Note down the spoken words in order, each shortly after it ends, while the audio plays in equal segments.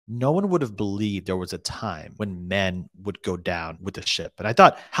no one would have believed there was a time when men would go down with the ship. And I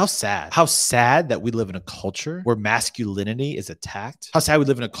thought, how sad that we live in a culture where masculinity is attacked. How sad we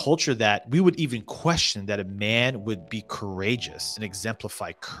live in a culture that we would even question that a man would be courageous and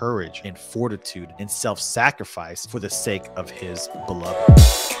exemplify courage and fortitude and self-sacrifice for the sake of his beloved.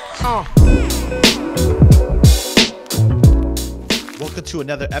 Welcome to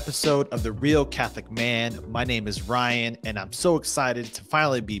another episode of The Real Catholic Man. My name is Ryan, and I'm so excited to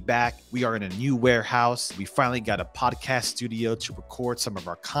finally be back. We are in a new warehouse. We finally got a podcast studio to record some of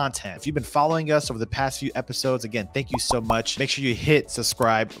our content. If you've been following us over the past few episodes, again, thank you so much. Make sure you hit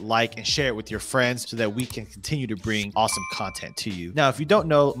subscribe, like, and share it with your friends so that we can continue to bring awesome content to you. Now, if you don't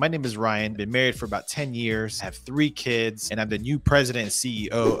know, my name is Ryan. Been married for about 10 years. I have 3 kids, and I'm the new president and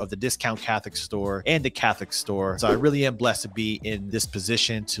CEO of the Discount Catholic Store and the Catholic Store. So I really am blessed to be in this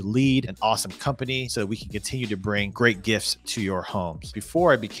position to lead an awesome company so that we can continue to bring great gifts to your homes.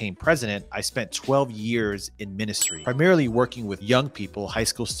 Before I became president, I spent 12 years in ministry, primarily working with young people, high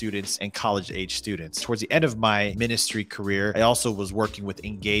school students, and college-age students. Towards the end of my ministry career, I also was working with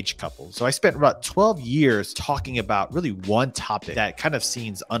engaged couples. So I spent about 12 years talking about really one topic that kind of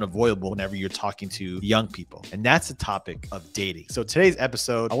seems unavoidable whenever you're talking to young people, and that's the topic of dating. So today's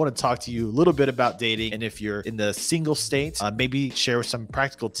episode, I want to talk to you a little bit about dating, and if you're in the single state, maybe share some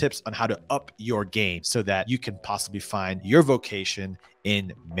practical tips on how to up your game so that you can possibly find your vocation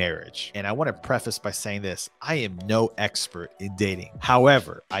in marriage. And I want to preface by saying this: I am no expert in dating.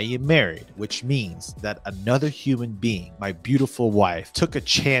 However, I am married, which means that another human being, my beautiful wife, took a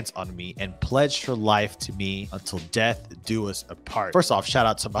chance on me and pledged her life to me until death do us apart. First off, shout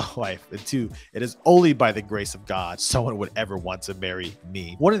out to my wife. And 2, it is only by the grace of God someone would ever want to marry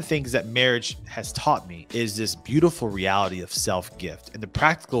me. One of the things that marriage has taught me is this beautiful reality of self-gift and the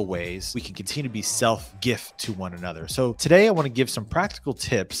practical ways we can continue to be self-gift to one another. So today I want to give some practical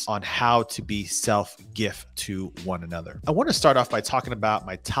tips on how to be self-gift to one another. I want to start off by talking about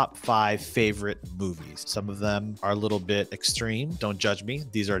my top 5 favorite movies. Some of them are a little bit extreme. Don't judge me.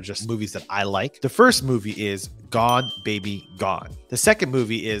 These are just movies that I like. The first movie is Gone Baby Gone. The second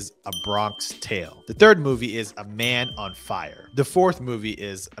movie is A Bronx Tale. The third movie is A Man on Fire. The fourth movie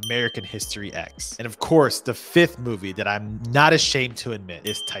is American History X. And of course, the 5th movie that I'm not ashamed to admit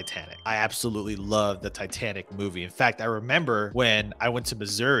is Titanic. I absolutely love the Titanic movie. In fact, I remember when I went to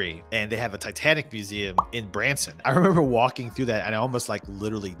Missouri and they have a Titanic museum in Branson. I remember walking through that and I almost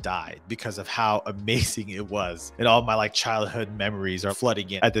literally died because of how amazing it was. And all my childhood memories are flooding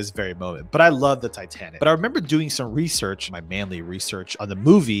in at this very moment. But I love the Titanic. But I remember doing some research, my manly research on the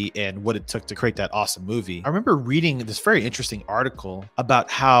movie and what it took to create that awesome movie. I remember reading this very interesting article about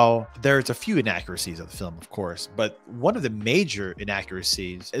how there's a few inaccuracies of the film, of course, but one of the major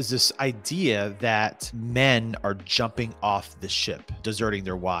inaccuracies is this idea that men are jumping off the ship, deserting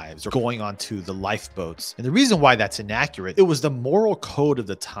their wives, or going onto the lifeboats. And the reason why that's inaccurate, it was the moral code of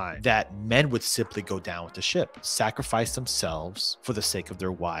the time that men would simply go down with the ship, sacrifice themselves for the sake of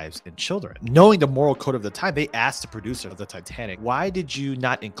their wives and children. Knowing the moral code of the time, they asked the producer of the Titanic, why did you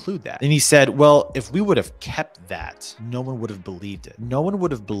not include that? And he said, well, if we would have kept that, no one would have believed it. No one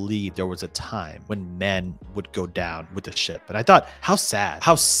would have believed there was a time when men would go down with the ship. And I thought, how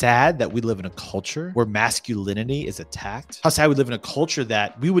sad that we live in a culture where masculinity is attacked. How sad we live in a culture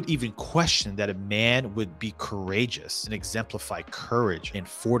that we would even question that a man would be courageous and exemplify courage and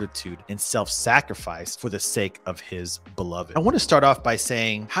fortitude and self-sacrifice for the sake of his beloved. I want to start off by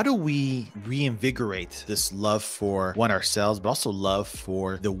saying, how do we reinvigorate this love for ourselves, but also love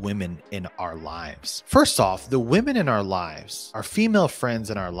for the women in our lives? First off, the women in our lives, our female friends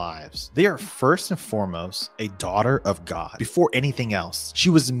in our lives, they are first and foremost a daughter of God before anything else. She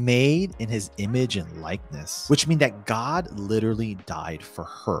was made in his image and likeness, which means that God literally died for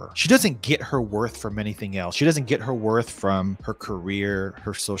her. She doesn't get her worth from anything else. She doesn't get her worth from her career,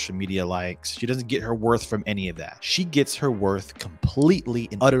 her social media likes. She doesn't get her worth from any of that. She gets her worth completely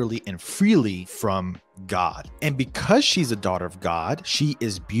and utterly and freely from God. And because she's a daughter of God, she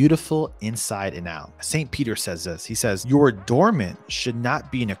is beautiful inside and out. St. Peter says this. He says, your adornment should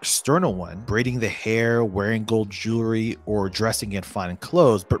not be an external one, braiding the hair, wearing gold jewelry, or dressing in fine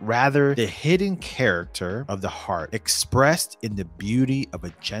clothes, but rather the hidden character of the heart, expressed in the beauty of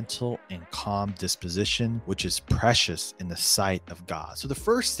a gentle and calm disposition, which is precious in the sight of God. So the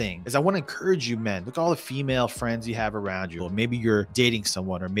first thing is I want to encourage you men, look at all the female friends you have around you. Or maybe you're dating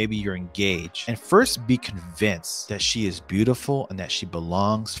someone, or maybe you're engaged. And first, be convinced that she is beautiful and that she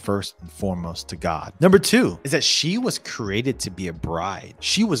belongs first and foremost to God. Number 2 is that she was created to be a bride.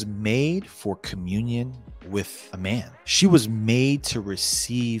 She was made for communion with a man. She was made to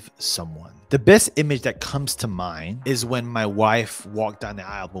receive someone. The best image that comes to mind is when my wife walked down the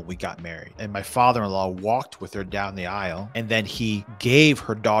aisle when we got married, and my father-in-law walked with her down the aisle, and then he gave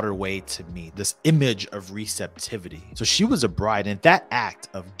her daughter away to me. This image of receptivity. So she was a bride, and that act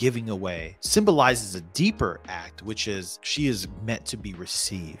of giving away symbolizes a deeper act, which is she is meant to be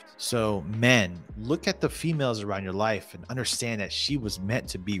received. So men, look at the females around your life and understand that she was meant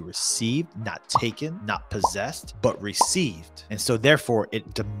to be received, not taken, not possessed, but received. And so therefore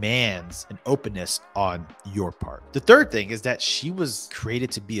it demands an openness on your part. The third thing is that she was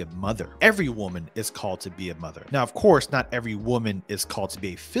created to be a mother. Every woman is called to be a mother. Now, of course, not every woman is called to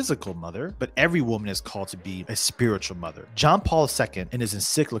be a physical mother, but every woman is called to be a spiritual mother. John Paul II, in his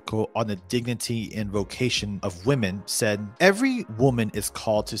encyclical on the dignity and vocation of women, said, every woman is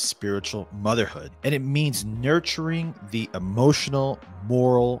called to spiritual motherhood, and it means nurturing the emotional,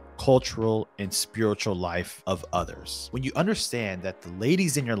 moral, cultural, and spiritual life of others. When you understand that the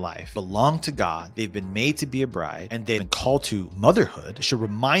ladies in your life belong to God, they've been made to be a bride, and they've been called to motherhood, it should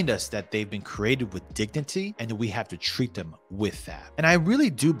remind us that they've been created with dignity and that we have to treat them with that. And I really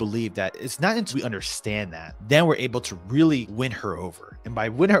do believe that it's not until we understand that, then we're able to really win her over. And by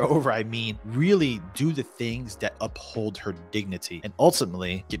win her over, I mean really do the things that uphold her dignity and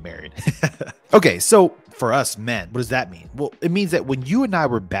ultimately get married. Okay, so for us men, what does that mean? Well, it means that when you and I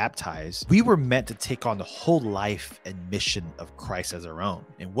were baptized, we were meant to take on the whole life and mission of Christ as our own.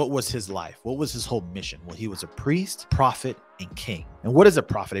 And what was his life? What was his whole mission? Well, he was a priest, prophet, and king. And what is a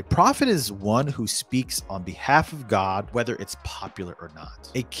prophet? A prophet is one who speaks on behalf of God, whether it's popular or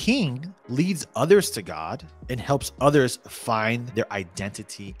not. A king leads others to God and helps others find their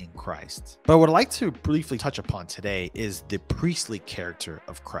identity in Christ. But what I'd like to briefly touch upon today is the priestly character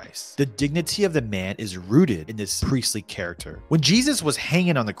of Christ. The dignity of the man is rooted in this priestly character. When Jesus was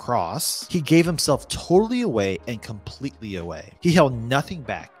hanging on the cross, he gave himself totally away and completely away. He held nothing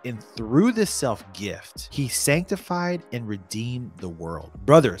back, and through this self-gift, he sanctified and redeemed the world.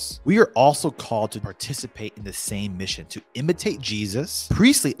 Brothers, we are also called to participate in the same mission, to imitate Jesus'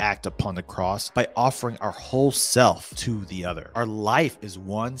 priestly act upon the cross by offering our whole self to the other. Our life is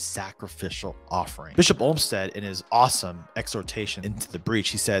one sacrificial offering. Bishop Olmsted, in his awesome exhortation into the breach,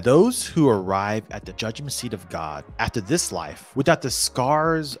 he said, those who arrive at the judgment seat of God after this life without the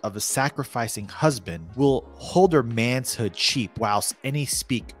scars of a sacrificing husband will hold their manhood cheap, whilst any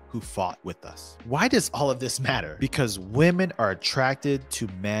speak who fought with us. Why does all of this matter? Because women are attracted to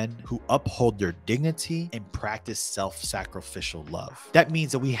men who uphold their dignity and practice self-sacrificial love. That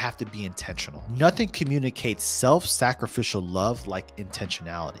means that we have to be intentional. Nothing communicates self-sacrificial love like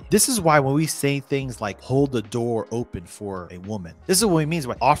intentionality. This is why when we say things like hold the door open for a woman, this is what it means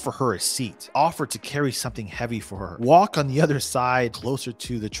by offer her a seat, offer to carry something heavy for her, walk on the other side closer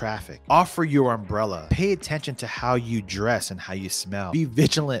to the traffic, offer your umbrella, pay attention to how you dress and how you smell, be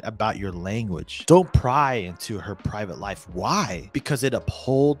vigilant about your language. Don't pry into her private life. Why? Because it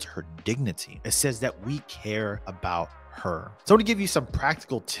upholds her dignity. It says that we care about her. So I want to give you some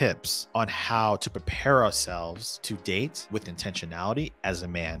practical tips on how to prepare ourselves to date with intentionality as a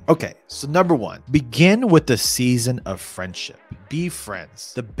man. Okay, so number one, begin with the season of friendship. Be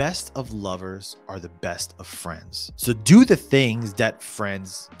friends. The best of lovers are the best of friends. So do the things that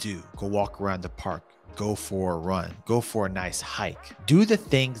friends do. Go walk around the park. Go for a run, go for a nice hike, do the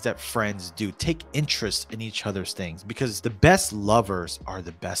things that friends do, take interest in each other's things, because the best lovers are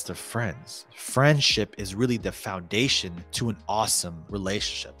the best of friends. Friendship is really the foundation to an awesome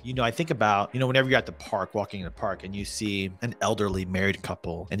relationship. You know, I think about, whenever you're at the park, walking in the park, and you see an elderly married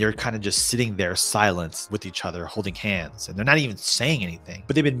couple, and they're kind of just sitting there silent with each other, holding hands, and they're not even saying anything,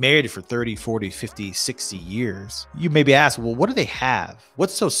 but they've been married for 30, 40, 50, 60 years. You maybe ask, well, what do they have?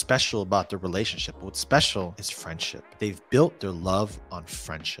 What's so special about their relationship? What's special is friendship. They've built their love on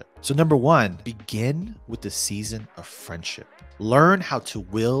friendship. So number one, begin with the season of friendship. Learn how to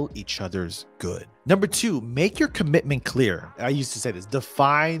will each other's good. Number two, make your commitment clear. I used to say this,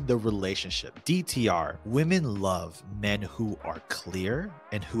 define the relationship. DTR, women love men who are clear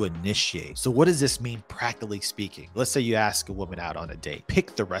and who initiate. So what does this mean practically speaking? Let's say you ask a woman out on a date,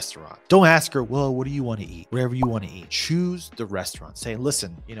 pick the restaurant. Don't ask her, well, what do you want to eat? Wherever you want to eat. Choose the restaurant. Say,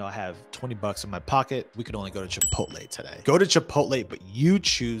 listen, I have 20 bucks in my pocket. We could only go to Chipotle today. Go to Chipotle, but you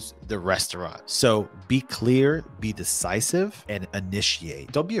choose the restaurant. So be clear, be decisive, and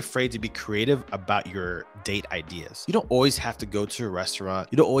initiate. Don't be afraid to be creative about about your date ideas. You don't always have to go to a restaurant.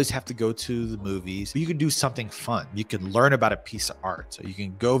 You don't always have to go to the movies. But you can do something fun. You can learn about a piece of art. So you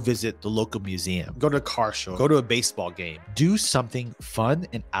can go visit the local museum, go to a car show, go to a baseball game. Do something fun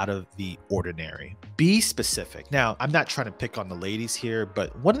and out of the ordinary. Be specific. Now, I'm not trying to pick on the ladies here,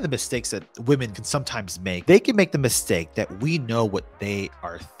 but one of the mistakes that women can sometimes make, they can make the mistake that we know what they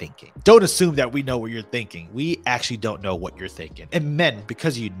are thinking. Don't assume that we know what you're thinking. We actually don't know what you're thinking. And men,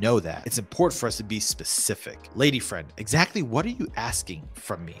 because you know that, it's important for us to be specific. Lady friend, exactly what are you asking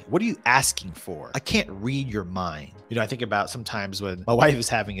from me? What are you asking for? I can't read your mind. You know, I think about sometimes when my wife is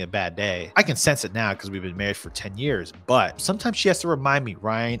having a bad day, I can sense it now because we've been married for 10 years, but sometimes she has to remind me,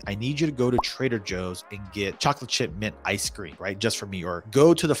 Ryan, I need you to go to Trader Joe's and get chocolate chip mint ice cream, right? Just for me, or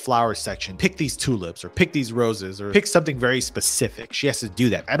go to the flower section, pick these tulips or pick these roses or pick something very specific. She has to do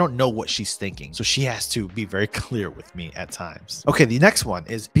that. I don't know what she's thinking. So she has to be very clear with me at times. Okay, the next one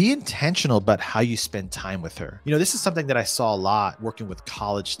is be intentional about how you spend time with her. You know, this is something that I saw a lot working with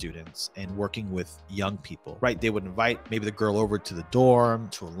college students and working with young people, right? They would invite maybe the girl over to the dorm,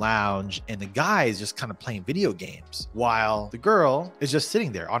 to a lounge, and the guy is just kind of playing video games while the girl is just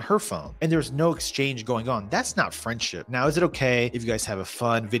sitting there on her phone and there's no exchange going on. That's not friendship. Now, is it okay if you guys have a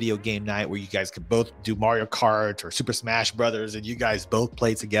fun video game night where you guys could both do Mario Kart or Super Smash Brothers and you guys both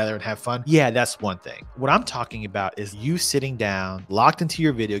play together and have fun? Yeah, that's one thing. What I'm talking about is you sitting down, locked into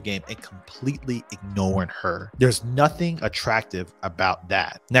your video game and completely ignoring her. There's nothing attractive about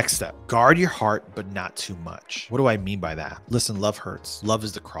that. Next step, guard your heart, but not too much. What do I mean by that? Listen, love hurts. Love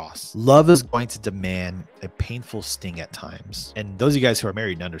is the cross. Love is going to demand a painful sting at times. And those of you guys who are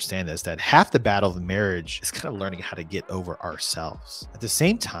married understand this, that half the battle of marriage is kind of learning how to get over ourselves. At the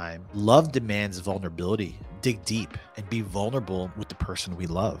same time, love demands vulnerability. Dig deep and be vulnerable with the person we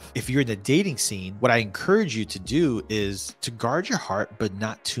love. If you're in the dating scene, what I encourage you to do is to guard your heart, but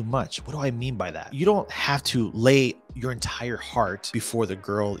not too much. What do I mean by that? You don't have to lay your entire heart before the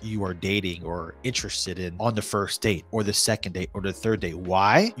girl you are dating or interested in on the first date or the second date or the third date.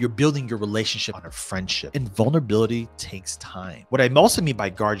 Why? You're building your relationship on a friendship, and vulnerability takes time. What I also mean by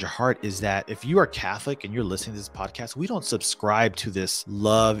guard your heart is that if you are Catholic and you're listening to this podcast, we don't subscribe to this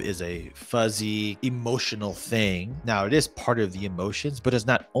love is a fuzzy emotional thing. Now, it is part of the emotions, but it's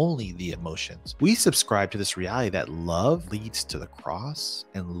not only the emotions. We subscribe to this reality that love leads to the cross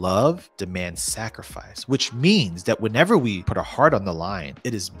and love demands sacrifice, which means that whenever we put our heart on the line,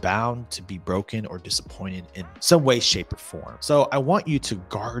 it is bound to be broken or disappointed in some way, shape, or form. So I want you to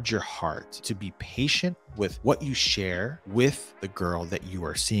guard your heart, to be patient with what you share with the girl that you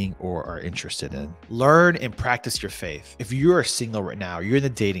are seeing or are interested in. Learn and practice your faith. If you are single right now, you're in the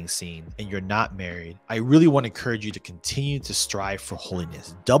dating scene and you're not married, I really want to encourage you to continue to strive for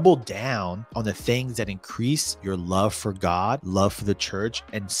holiness. Double down on the things that increase your love for God, love for the church,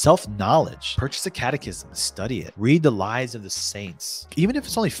 and self-knowledge. Purchase a catechism, study it. Read the lives of the saints. Even if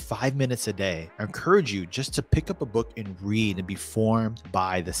it's only 5 minutes a day, I encourage you just to pick up a book and read and be formed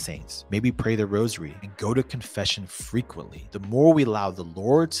by the saints. Maybe pray the rosary and go to confession frequently. The more we allow the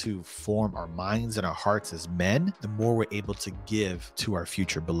Lord to form our minds and our hearts as men, the more we're able to give to our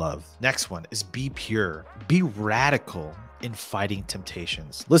future beloved. Next one is be pure. Be radical in fighting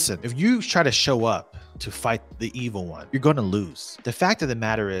temptations. Listen, if you try to show up to fight the evil one, you're going to lose. The fact of the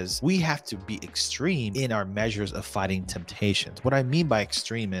matter is we have to be extreme in our measures of fighting temptations. What I mean by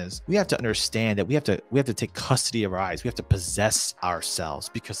extreme is we have to understand that we have to take custody of our eyes. We have to possess ourselves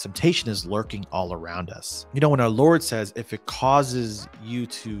because temptation is lurking all around us. You know, when our Lord says, if it causes you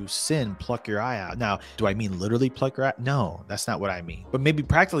to sin, pluck your eye out. Now, do I mean literally pluck your eye? No, that's not what I mean. But maybe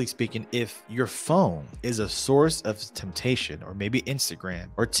practically speaking, if your phone is a source of temptation, or maybe Instagram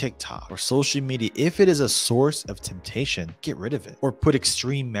or TikTok or social media, if it is a source of temptation, get rid of it or put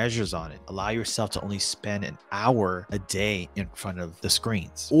extreme measures on it. Allow yourself to only spend an hour a day in front of the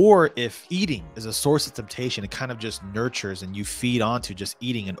screens. Or if eating is a source of temptation, it kind of just nurtures and you feed onto just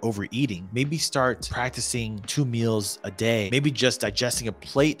eating and overeating, maybe start practicing 2 meals a day, maybe just digesting a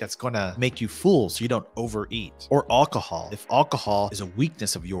plate that's going to make you full so you don't overeat. Or alcohol. If alcohol is a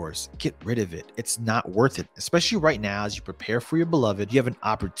weakness of yours, get rid of it. It's not worth it, especially right now as you prepare for your beloved. You have an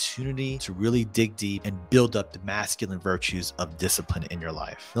opportunity to really dig deep and build up the masculine virtues of discipline in your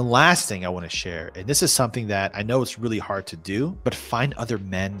life. The last thing I want to share, and this is something that I know it's really hard to do, but find other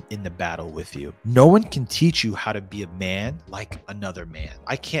men in the battle with you. No one can teach you how to be a man like another man.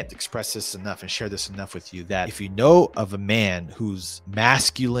 I can't express this enough and share this enough with you that if you know of a man who's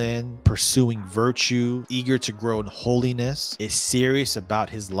masculine, pursuing virtue, eager to grow in holiness, is serious about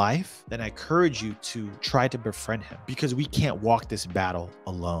his life, then I encourage you to try to befriend him because we can't walk this battle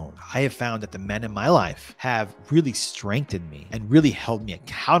alone. I have found that the men in my my life have really strengthened me and really held me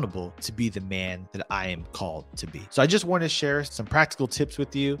accountable to be the man that I am called to be. So I just want to share some practical tips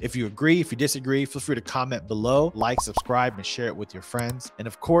with you. If you agree, if you disagree, feel free to comment below, like, subscribe, and share it with your friends. And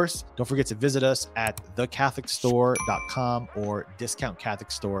of course, don't forget to visit us at thecatholicstore.com or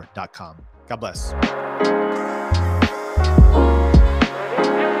discountcatholicstore.com. God bless.